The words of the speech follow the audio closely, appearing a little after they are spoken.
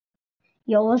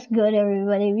Yo, what's good,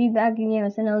 everybody? We back again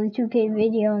with another 2K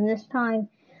video, and this time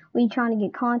we trying to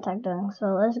get contact done. So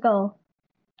let's go.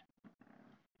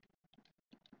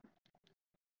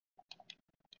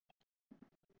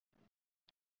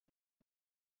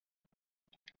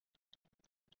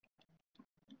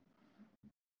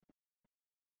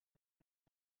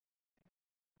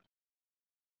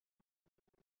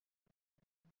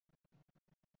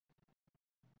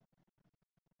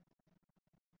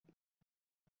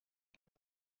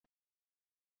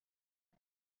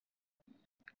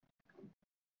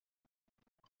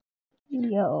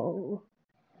 Yo.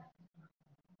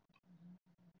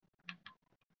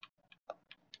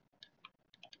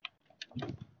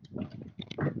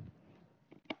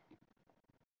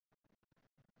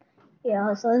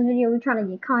 Yeah, so this video we're trying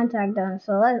to get contact done.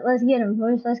 So let's get him,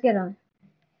 boys. Let's get him.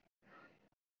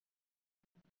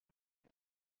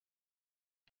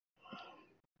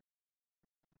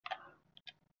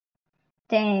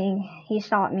 Dang, he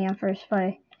stopped me on first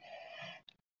play.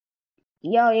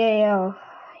 Yo.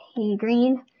 He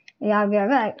green. Yeah, I'll be right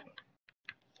back.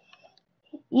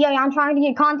 Yeah, I'm trying to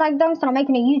get contact done, so I'm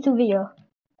making a YouTube video.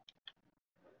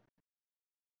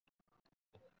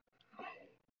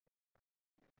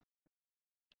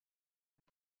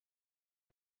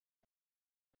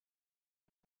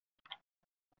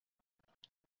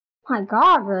 My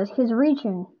God, bro, this kid's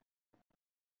reaching.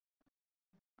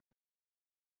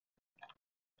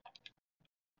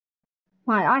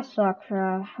 My eyes suck,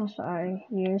 bro. I'm sorry,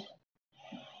 years.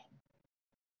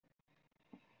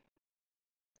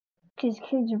 This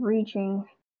kid's reaching.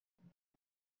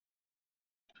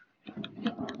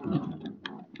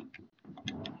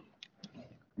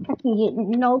 I can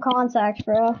get no contacts,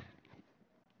 bro.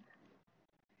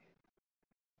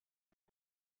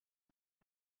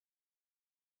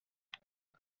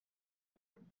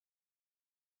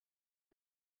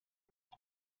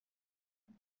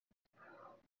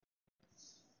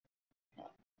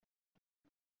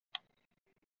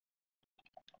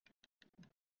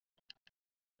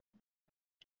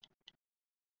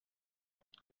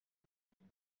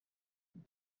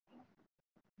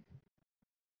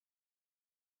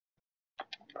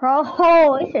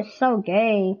 Bro, this is so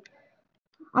gay.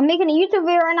 I'm making a YouTube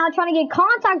video right now trying to get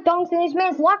contact dunks and this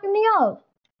man's locking me up.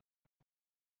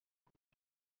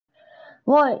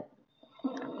 What?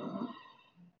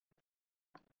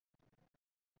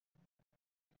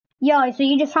 Yo, so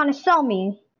you just trying to sell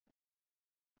me?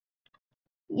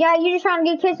 Yeah, you just trying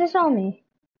to get kids to sell me.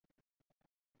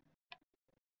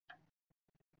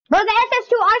 Bro, the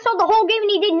SS2, I sold the whole game and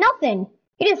he did nothing.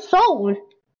 He just sold.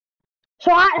 So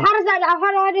how do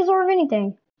I deserve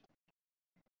anything?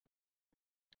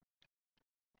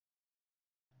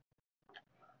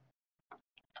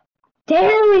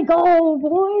 There we go,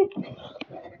 boy.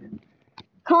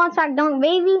 Contact dunk,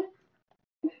 baby.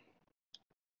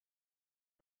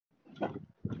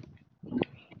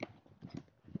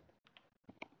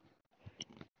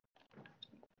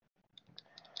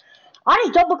 I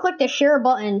just double clicked the share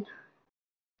button.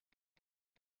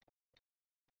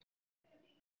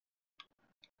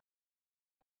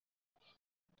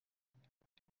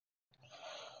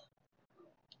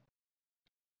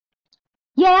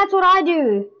 Yeah, that's what I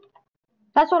do.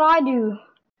 That's what I do.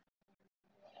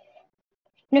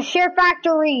 The share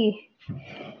factory.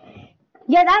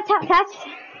 Yeah, that's how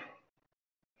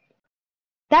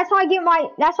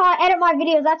I edit my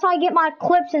videos. That's how I get my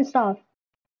clips and stuff.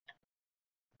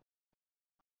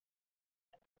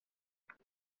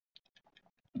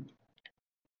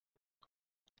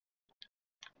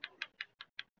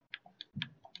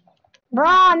 Bro,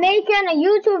 I'm making a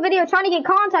YouTube video trying to get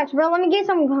contacts, bro. Let me get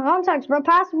some contacts, bro.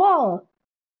 Pass the ball.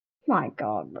 My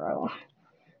God, bro.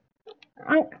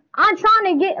 I'm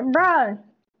trying to get, bro.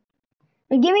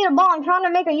 Give me the ball. I'm trying to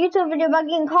make a YouTube video about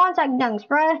getting contact dunks,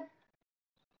 bro.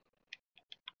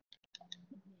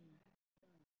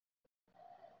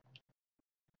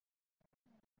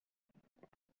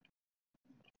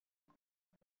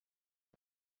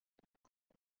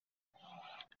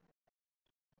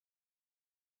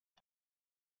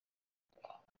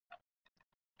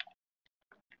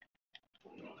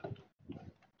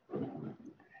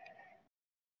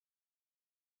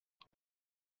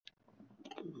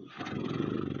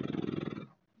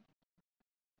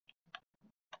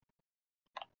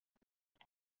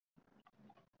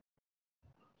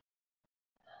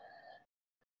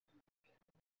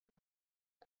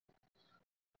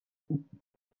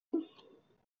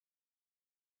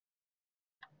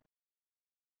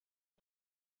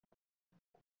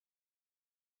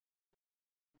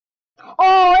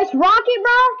 Oh, it's Rocket,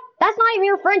 bro? That's not even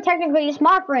your friend, technically. It's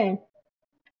my friend.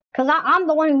 Because I'm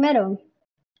the one who met him.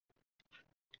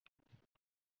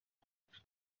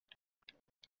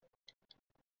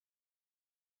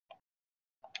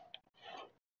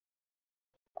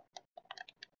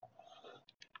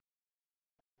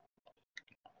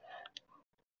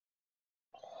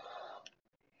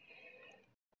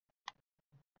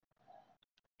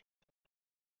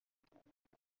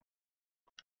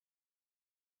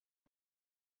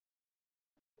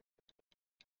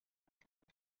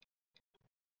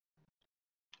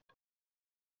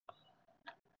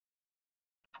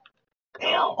 I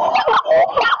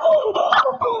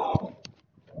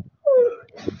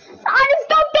just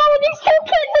dunked over these two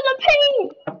kids in the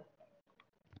paint.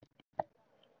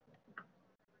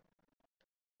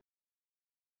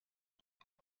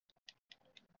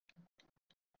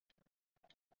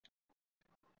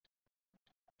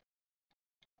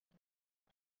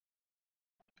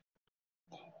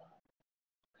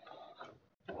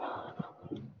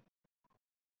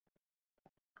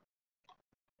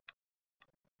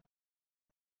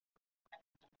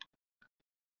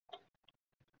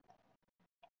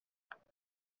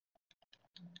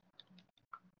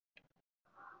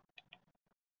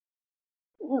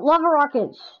 Lava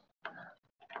Rockets.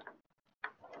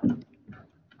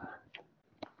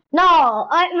 No,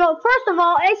 first of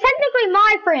all, it's technically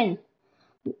my friend.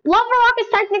 Lava Rocket's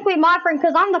technically my friend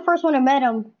because I'm the first one who met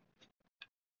him.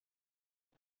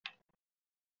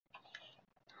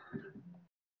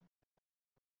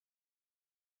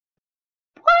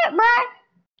 What, bruh?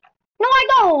 No, I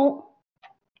don't.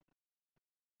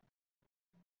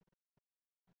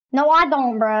 No, I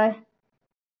don't, bruh.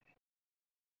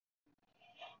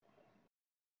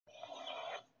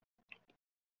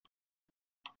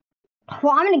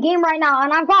 Well, I'm in a game right now,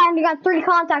 and I've only got 3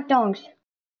 contact dunks.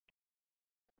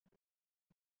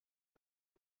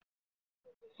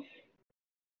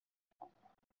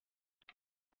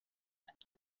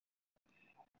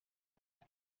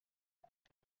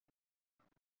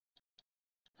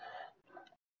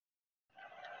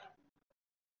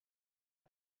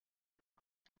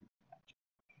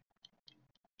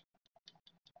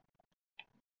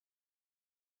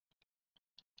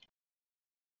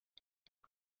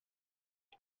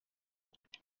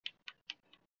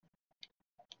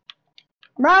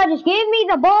 Bruh, just give me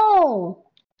the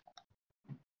ball.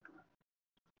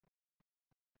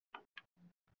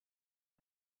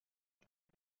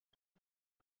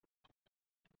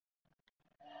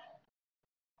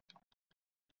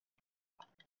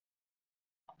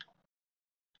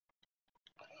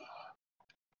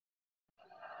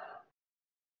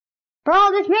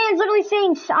 Bro, this man's literally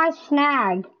saying I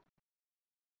snagged.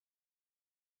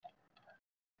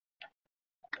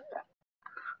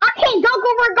 I can't dunk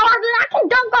over a guard, and I can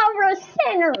dunk over a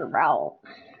center, bro.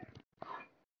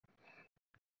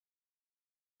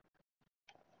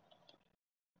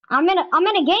 I'm in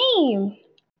a game.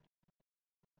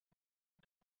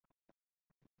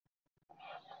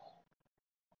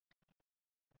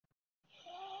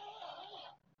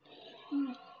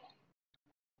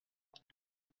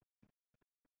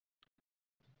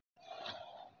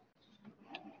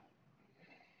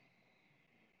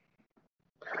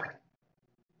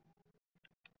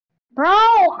 Bro,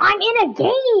 I'm in a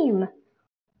game.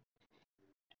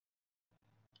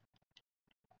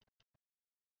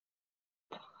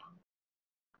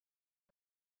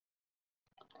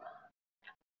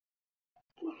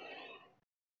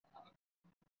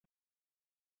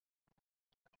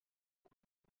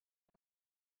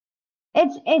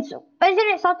 Isn't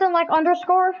it something like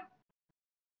underscore?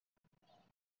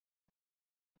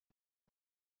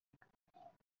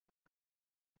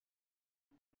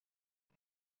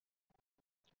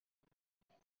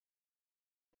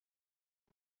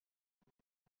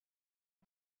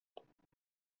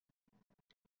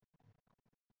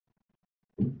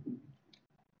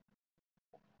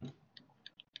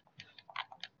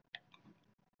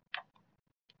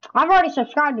 I've already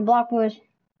subscribed to Block Boys.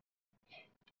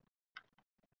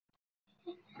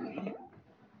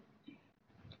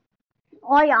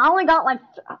 Oh yeah, I only got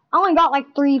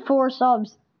like 3-4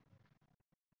 subs.